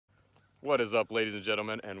What is up, ladies and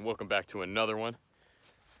gentlemen, and welcome back to another one.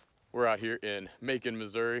 We're out here in Macon,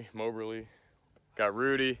 Missouri, Moberly. Got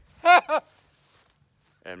Rudy,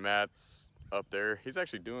 and Matt's up there. He's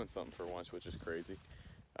actually doing something for once, which is crazy.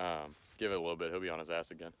 Give it a little bit, he'll be on his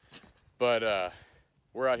ass again. But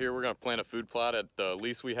we're out here, we're gonna plant a food plot at the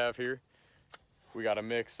lease we have here. We got a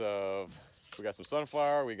mix of, we got some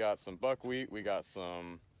sunflower, we got some buckwheat, we got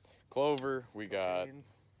some clover, we got,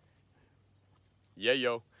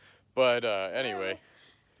 yeah, but anyway,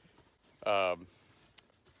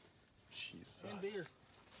 Jesus.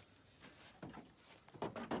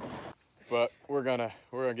 But we're gonna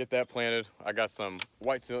get that planted. I got some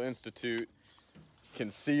Whitetail Institute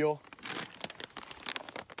conceal.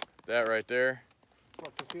 That right there.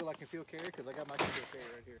 What, conceal like conceal carry? Because I got my conceal carry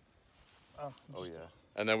right here. Oh yeah.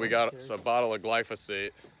 And then we got a bottle of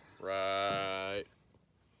glyphosate right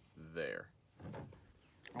there.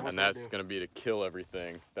 And that's gonna be to kill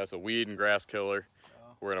everything. That's a weed and grass killer.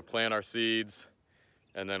 We're gonna plant our seeds,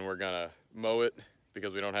 and then we're gonna mow it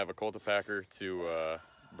because we don't have a cultipacker to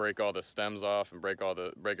break all the stems off and break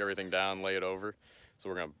everything down, lay it over. So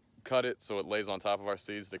we're gonna cut it so it lays on top of our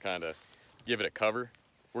seeds to kind of give it a cover.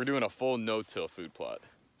 We're doing a full no-till food plot,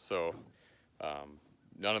 so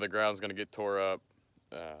none of the ground's gonna get tore up.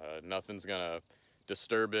 Nothing's gonna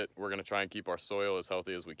disturb it. We're gonna try and keep our soil as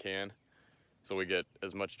healthy as we can, so we get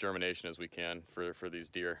as much germination as we can for these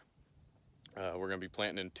deer. We're gonna be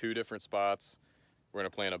planting in 2 different spots. We're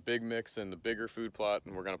gonna plant a big mix in the bigger food plot,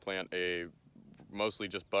 and we're gonna plant a mostly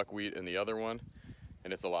just buckwheat in the other one,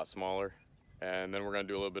 and it's a lot smaller. And then we're gonna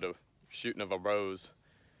do a little bit of shooting of a rose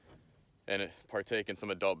and partake in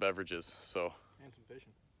some adult beverages. So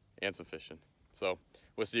and some fishing. So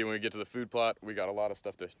we'll see you when we get to the food plot. We got a lot of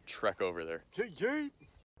stuff to trek over there.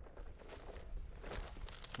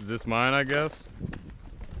 Is this mine, I guess?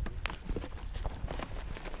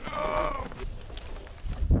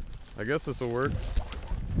 I guess this will work.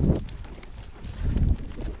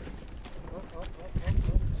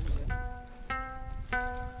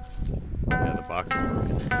 Yeah, the box is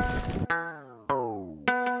broken.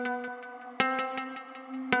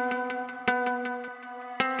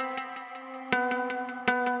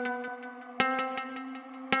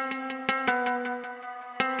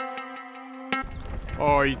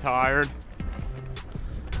 Oh, are you tired?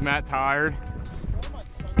 Is Matt tired?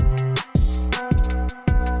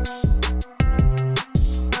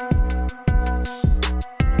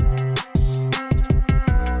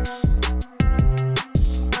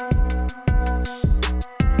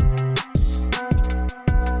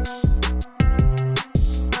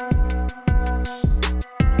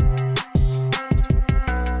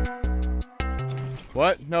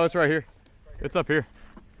 What? No, it's right here. It's up here.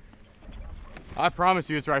 I promise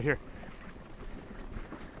you it's right here.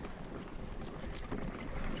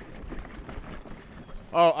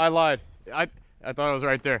 Oh, I lied. I thought it was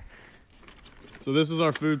right there. So this is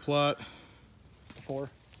our food plot.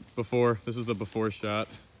 Before. This is the before shot.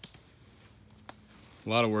 A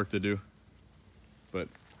lot of work to do, but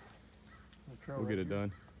we'll get it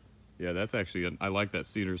done. Yeah, that's actually, I like that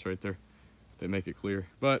cedars right there. They make it clear.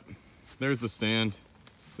 But there's the stand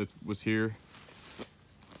that was here.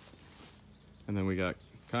 And then we got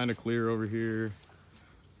kind of clear over here,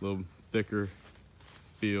 a little thicker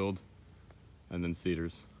field, and then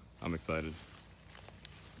cedars. I'm excited.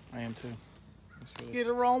 I am too. Get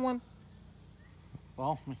it rolling.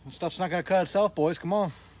 Well, the stuff's not gonna cut itself, boys. Come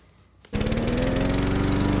on.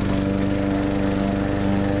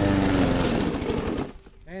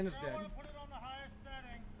 And it's dead. Put it on the highest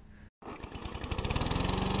setting.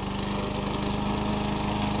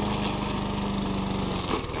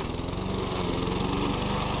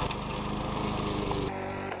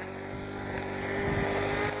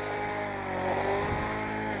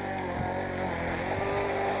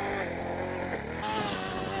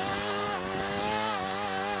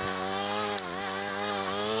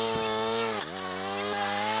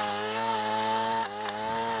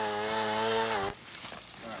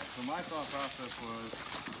 My thought process was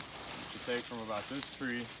to take from about this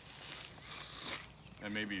tree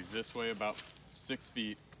and maybe this way about 6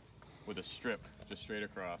 feet with a strip just straight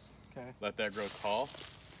across. Okay. Let that grow tall.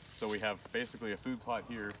 So we have basically a food plot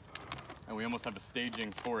here, and we almost have a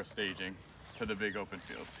staging for a staging to the big open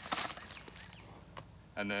field.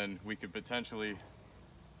 And then we could potentially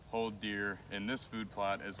hold deer in this food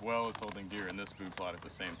plot as well as holding deer in this food plot at the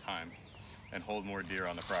same time and hold more deer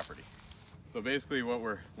on the property. So basically what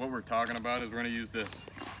we're talking about is we're gonna use this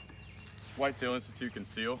Whitetail Institute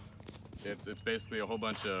conceal. It's basically a whole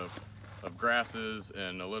bunch of grasses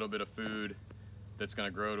and a little bit of food that's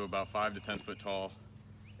gonna grow to about 5 to 10 foot tall.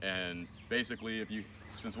 And basically if you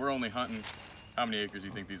since we're only hunting, how many acres do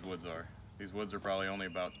you think these woods are? These woods are probably only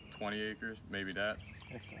about 20 acres, maybe that.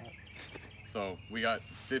 If that. So we got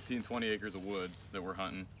 15, 20 acres of woods that we're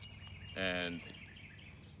hunting, and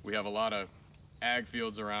we have a lot of ag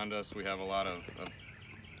fields around us. We have a lot of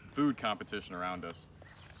food competition around us.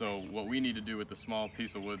 So what we need to do with the small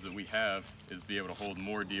piece of woods that we have is be able to hold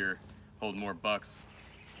more deer, hold more bucks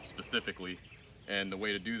specifically. And the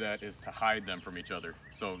way to do that is to hide them from each other.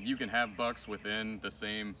 So you can have bucks within the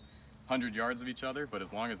same 100 yards of each other, but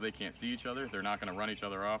as long as they can't see each other, they're not gonna run each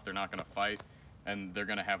other off, they're not gonna fight, and they're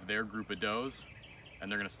gonna have their group of does,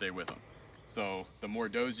 and they're gonna stay with them. So the more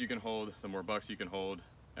does you can hold, the more bucks you can hold,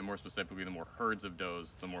 and more specifically, the more herds of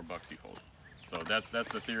does, the more bucks you hold. So that's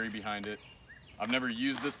the theory behind it. I've never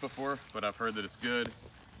used this before, but I've heard that it's good.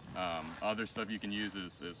 Other stuff you can use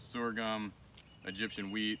is sorghum,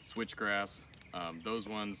 Egyptian wheat, switchgrass. Those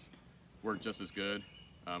ones work just as good,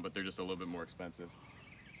 but they're just a little bit more expensive.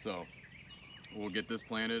 So we'll get this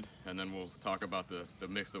planted, and then we'll talk about the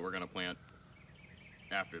mix that we're gonna plant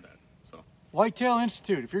after that. So Whitetail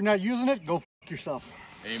Institute, if you're not using it, go f yourself.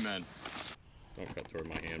 Amen. Don't cut toward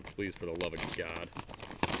my hand, please, for the love of God.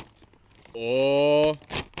 Oh,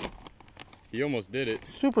 he almost did it.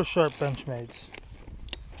 Super sharp Benchmates.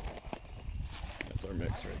 That's our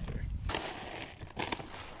mix right there.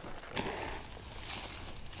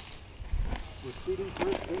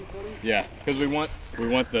 Yeah, because we want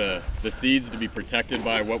the seeds to be protected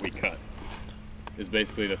by what we cut, is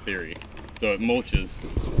basically the theory. So it mulches.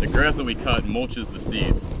 The grass that we cut mulches the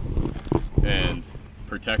seeds and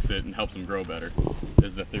protects it and helps them grow better,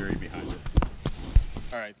 is the theory behind it.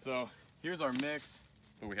 All right, so here's our mix.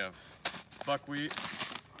 So we have buckwheat,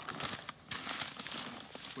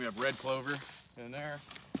 we have red clover in there,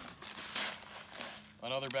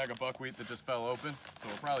 another bag of buckwheat that just fell open, so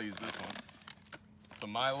we'll probably use this one.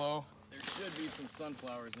 Some Milo. There should be some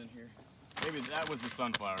sunflowers in here. Maybe that was the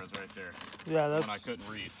sunflowers right there. Yeah, that's when I couldn't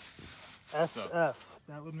read. SF. So,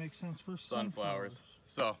 that would make sense for sunflowers.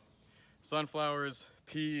 So, sunflowers,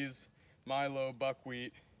 peas, Milo,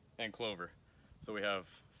 buckwheat, and clover. So we have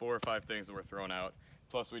 4 or 5 things that we're throwing out.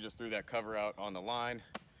 Plus we just threw that cover out on the line.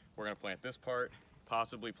 We're gonna plant this part,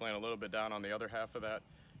 possibly plant a little bit down on the other half of that.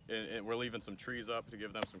 We're leaving some trees up to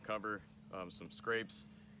give them some cover, some scrapes.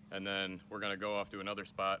 And then we're gonna go off to another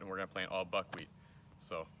spot and we're gonna plant all buckwheat.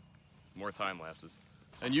 So, more time lapses.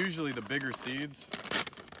 And usually the bigger seeds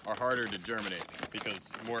are harder to germinate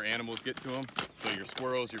because more animals get to them. So your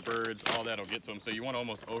squirrels, your birds, all that'll get to them. So you wanna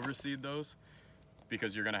almost overseed those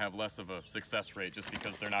because you're gonna have less of a success rate just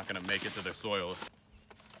because they're not gonna make it to their soil.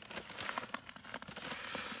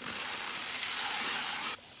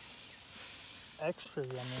 Extra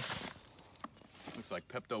yummy. Looks like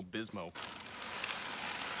Pepto-Bismol.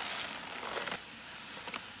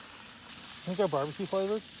 I think they're barbecue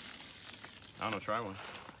flavored. I don't know, try one.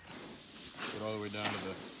 Get all the way down to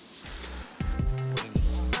the...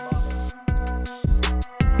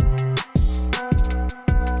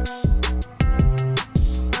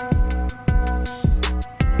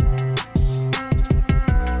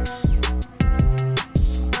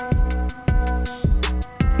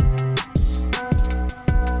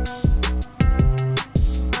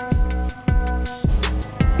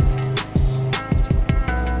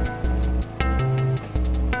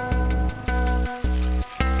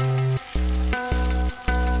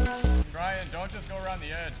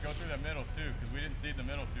 Go through that middle too, because we didn't seed the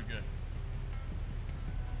middle too good.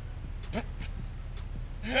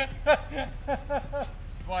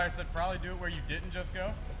 That's why I said probably do it where you didn't just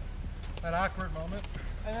go. That awkward moment.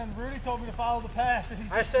 And then Rudy told me to follow the path.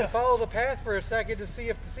 I said follow the path for a second to see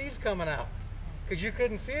if the seed's coming out, because you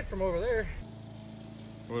couldn't see it from over there.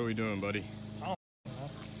 What are we doing, buddy? I don't know.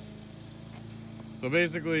 So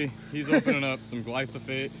basically, he's opening up some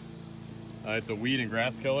glyphosate. It's a weed and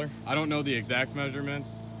grass killer. I don't know the exact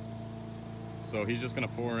measurements. So he's just gonna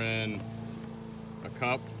pour in a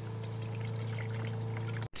cup.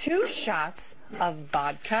 2 shots of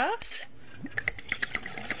vodka.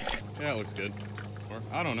 Yeah, it looks good. Or,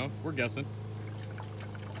 I don't know, we're guessing.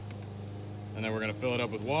 And then we're gonna fill it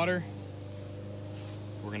up with water.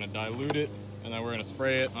 We're gonna dilute it, and then we're gonna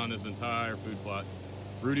spray it on this entire food plot.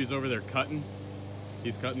 Rudy's over there cutting.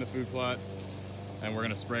 He's cutting the food plot, and we're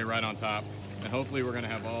gonna spray right on top. And hopefully we're gonna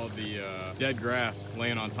have all the dead grass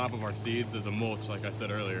laying on top of our seeds as a mulch, like I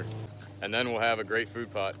said earlier. And then we'll have a great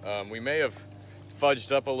food plot. We may have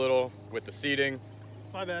fudged up a little with the seeding.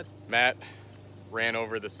 My bad. Matt ran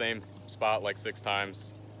over the same spot like 6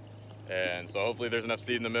 times. And so hopefully there's enough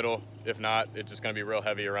seed in the middle. If not, it's just gonna be real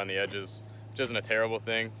heavy around the edges, which isn't a terrible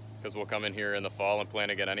thing because we'll come in here in the fall and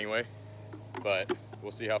plant again anyway. But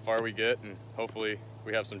we'll see how far we get, and hopefully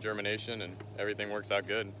we have some germination and everything works out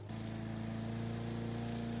good.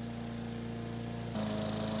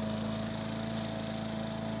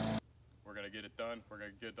 We're gonna get it done. We're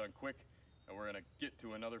gonna get it done quick, and we're gonna get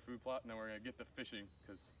to another food plot, and then we're gonna get to fishing,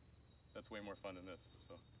 because that's way more fun than this.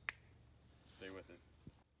 So stay with it.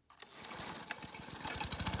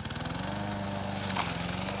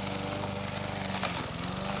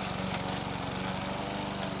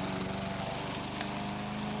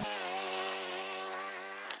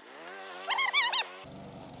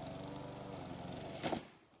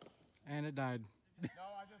 And it died. No,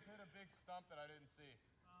 I just hit a big stump that I didn't see.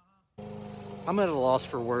 I'm at a loss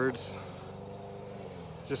for words,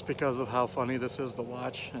 just because of how funny this is to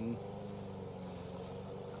watch, and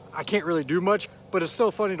I can't really do much, but it's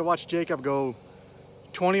still funny to watch Jacob go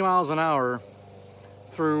 20 miles an hour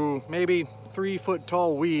through maybe 3-foot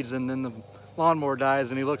tall weeds, and then the lawnmower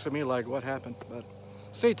dies and he looks at me like, what happened? But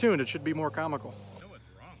stay tuned, it should be more comical. I know what's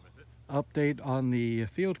wrong with it. Update on the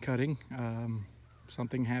field cutting.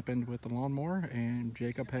 Something happened with the lawnmower, and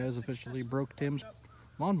Jacob has officially broke Tim's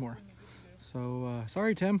lawnmower. So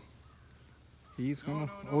sorry, Tim. He's gonna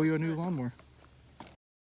owe you a new lawnmower.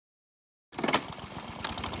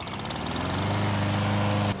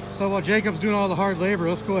 So while Jacob's doing all the hard labor,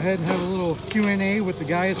 let's go ahead and have a little Q&A with the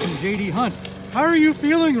guys from JD Hunts. How are you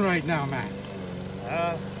feeling right now, Matt?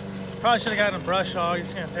 Probably should have gotten a brush hog.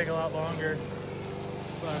 It's going to take a lot longer.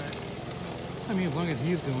 But I mean, as long as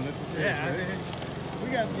he's doing it. yeah, right? I mean,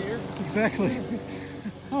 we got deer. Exactly.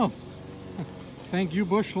 Oh, thank you,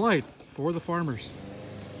 Bush Light, for the farmers.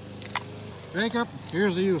 Jacob,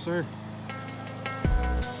 here's to you, sir.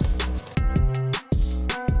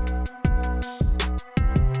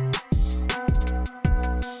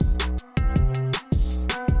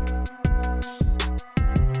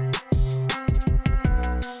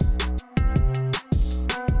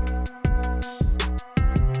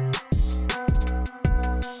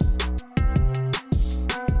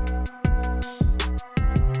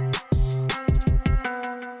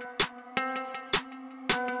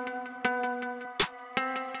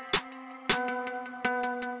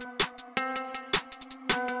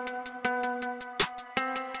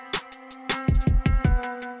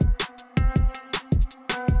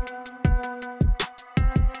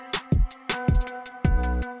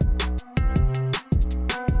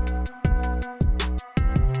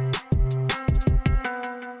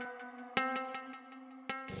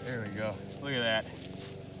 There we go. Look at that.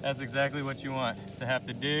 That's exactly what you want, to have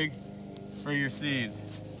to dig for your seeds.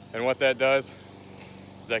 And what that does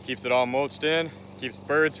is that keeps it all mulched in, keeps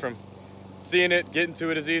birds from seeing it, getting to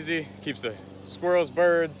it as easy, keeps the squirrels,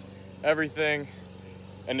 birds, everything,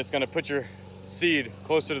 and it's gonna put your seed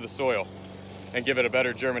closer to the soil and give it a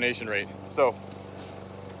better germination rate. So,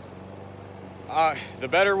 the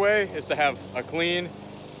better way is to have a clean,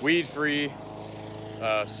 weed-free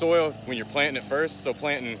soil when you're planting it first. So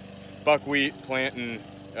planting buckwheat, planting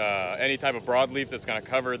any type of broadleaf that's gonna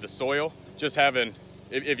cover the soil. Just having,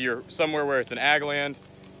 if you're somewhere where it's an ag land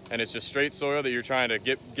and it's just straight soil that you're trying to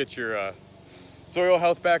get your soil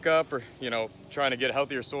health back up, or trying to get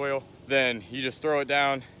healthier soil, then you just throw it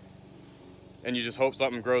down and you just hope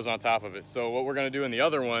something grows on top of it. So what we're gonna do in the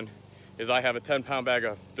other one is I have a 10-pound bag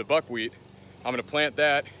of the buckwheat. I'm gonna plant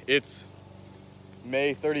that. It's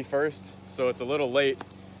May 31st, so it's a little late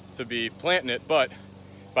to be planting it, but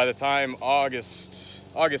by the time August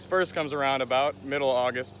 1st comes around, about middle of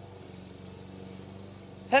August,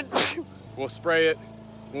 we'll spray it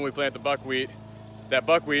when we plant the buckwheat. That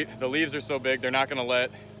buckwheat, the leaves are so big, they're not gonna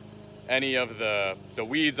let any of the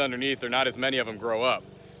weeds underneath, there are not as many of them, grow up.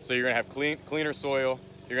 So you're gonna have cleaner soil,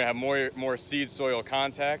 you're gonna have more seed soil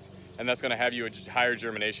contact, and that's gonna have you a higher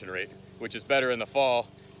germination rate, which is better in the fall,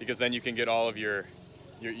 because then you can get all of your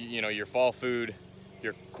fall food,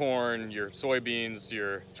 your corn, your soybeans,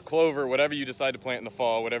 your clover, whatever you decide to plant in the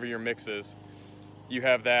fall, whatever your mix is, you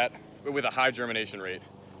have that with a high germination rate.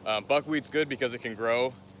 Buckwheat's good because it can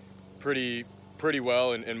grow pretty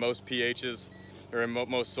well in most pHs, or in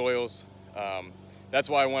most soils. That's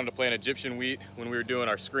why I wanted to plant Egyptian wheat when we were doing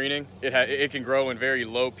our screening. It can grow in very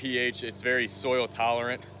low pH, it's very soil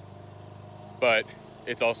tolerant, but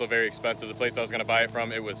it's also very expensive. The place I was gonna buy it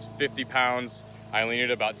from, it was 50 pounds. I only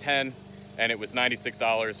needed about 10, and it was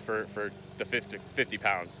 $96 for the 50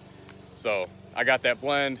 pounds. So I got that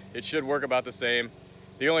blend. It should work about the same.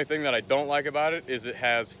 The only thing that I don't like about it is it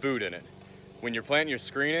has food in it. When you're planting your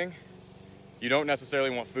screening, you don't necessarily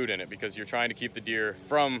want food in it, because you're trying to keep the deer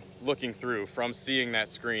from looking through, from seeing that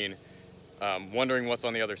screen, wondering what's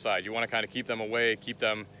on the other side. You want to kind of keep them away, keep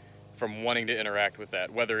them from wanting to interact with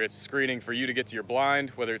that, whether it's screening for you to get to your blind,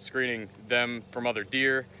 whether it's screening them from other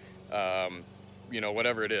deer. you know,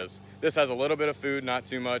 whatever it is. This has a little bit of food, not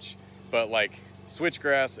too much, but like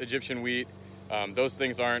switchgrass, Egyptian wheat, those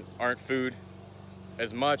things aren't food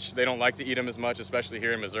as much. They don't like to eat them as much, especially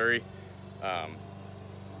here in Missouri.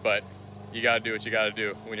 But you gotta do what you gotta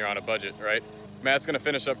do when you're on a budget, right? Matt's gonna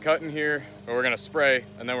finish up cutting here, or we're gonna spray,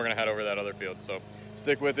 and then we're gonna head over to that other field. So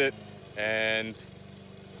stick with it, and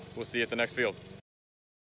we'll see you at the next field.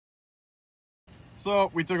 So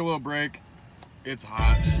we took a little break. It's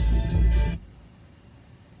hot.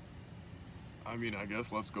 I mean, I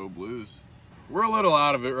guess let's go Blues. We're a little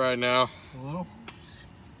out of it right now. A little?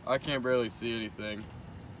 I can't barely see anything.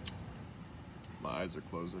 My eyes are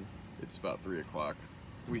closing. It's about 3 o'clock.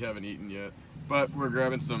 We haven't eaten yet, but we're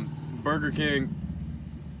grabbing some Burger King.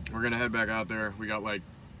 We're gonna head back out there. We got like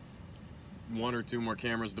 1 or 2 more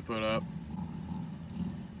cameras to put up.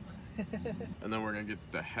 And then we're gonna get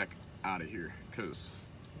the heck out of here, cause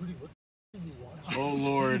Rudy, what did you watch? oh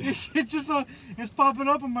Lord. It's popping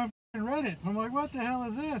up on my Reddit. I'm like, what the hell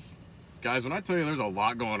is this? Guys, when I tell you there's a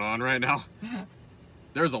lot going on right now,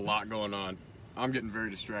 there's a lot going on. I'm getting very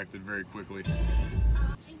distracted very quickly.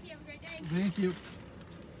 Thank you. Have a great day. Thank you.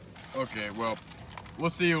 Okay, well, we'll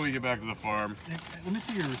see you when we get back to the farm. Let me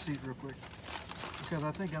see your receipt real quick, because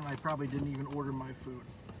I think I probably didn't even order my food.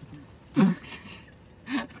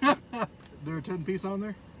 There a 10-piece on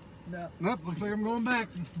there? No. Nope, looks like I'm going back.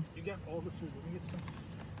 You got all the food. Let me get some.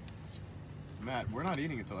 Matt, we're not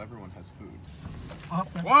eating until everyone has food. Oh,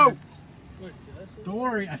 Whoa! Wait, did I say don't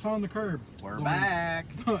worry, I found the curb. We're Don't back.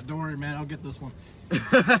 Worry. Don't worry, man, I'll get this one.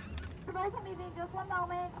 Just 1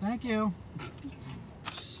 moment. Thank you.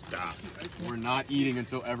 Stop. We're not eating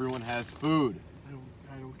until everyone has food.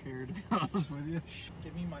 I don't care, to be honest with you.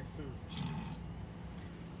 Give me my food.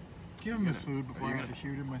 Give him his food before I have to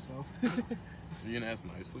shoot him myself. Are you gonna ask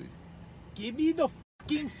nicely? Give me the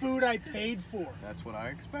fucking food I paid for. That's what I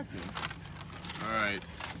expected. All right.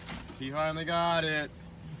 He finally got it.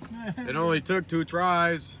 It only took 2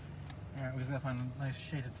 tries. Alright, we just gotta find a nice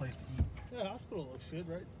shaded place to eat. Yeah, the hospital looks good,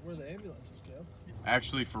 right? Where the ambulances go.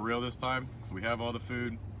 Actually, for real this time, we have all the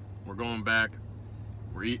food. We're going back.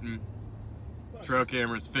 We're eating. Trail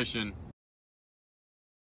cameras, fishing.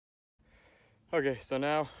 Okay, so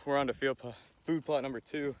now we're on to food plot number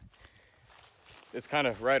 2. It's kind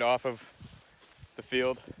of right off of the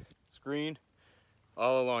field. Screen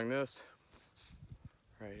all along this,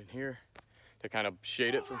 right in here, to kind of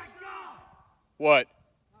shade it from. What?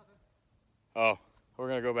 Oh, we're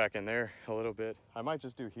gonna go back in there a little bit. I might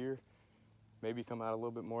just do here, maybe come out a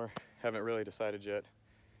little bit more. Haven't really decided yet.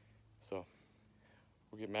 So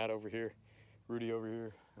we'll get Matt over here, Rudy over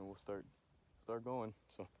here, and we'll start going.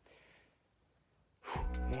 So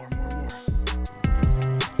more.